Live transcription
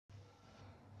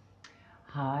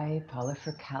Hi, Paula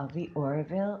for Kalvi,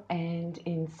 Auroville, and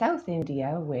in South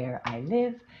India, where I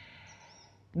live,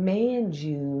 May and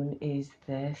June is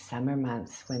the summer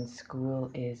months when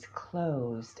school is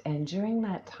closed. And during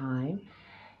that time,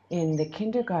 in the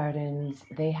kindergartens,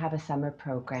 they have a summer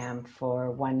program for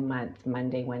 1 month,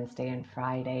 Monday, Wednesday, and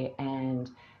Friday.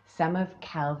 And some of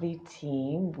Kalvi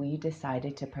team, we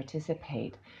decided to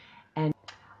participate. And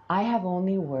I have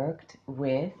only worked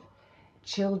with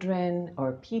children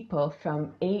or people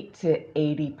from 8 to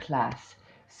 80 plus.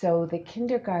 So the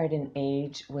kindergarten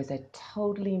age was a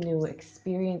totally new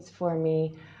experience for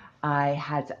me. I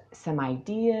had some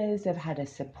ideas of how to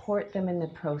support them in the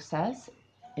process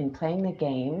in playing the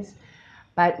games,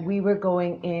 but we were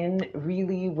going in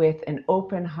really with an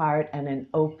open heart and an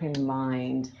open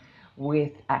mind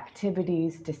with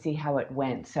activities to see how it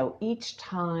went. So each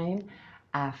time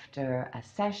after a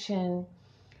session,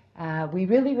 we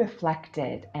really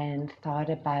reflected and thought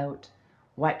about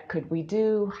what could we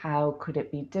do, how could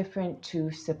it be different to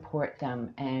support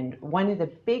them. And one of the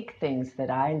big things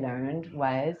that I learned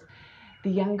was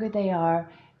the younger they are,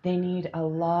 they need a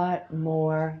lot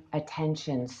more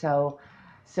attention. So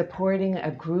supporting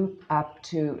a group up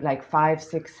to like 5,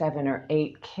 6, 7, or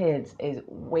 8 kids is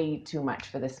way too much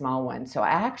for the small ones. So I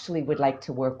actually would like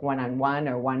to work one-on-one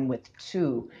or one with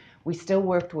two. We still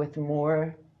worked with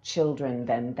more children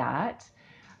than that,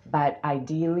 but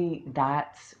ideally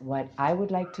that's what I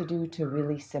would like to do to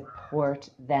really support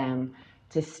them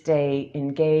to stay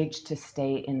engaged, to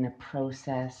stay in the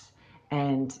process,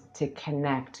 and to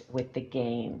connect with the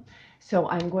game. So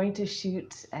I'm going to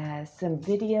shoot some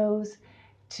videos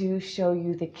to show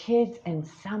you the kids and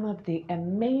some of the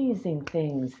amazing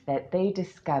things that they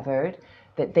discovered,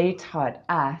 that they taught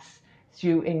us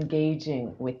through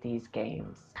engaging with these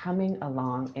games. Coming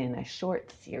along in a short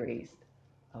series.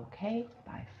 Okay,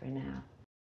 bye for now.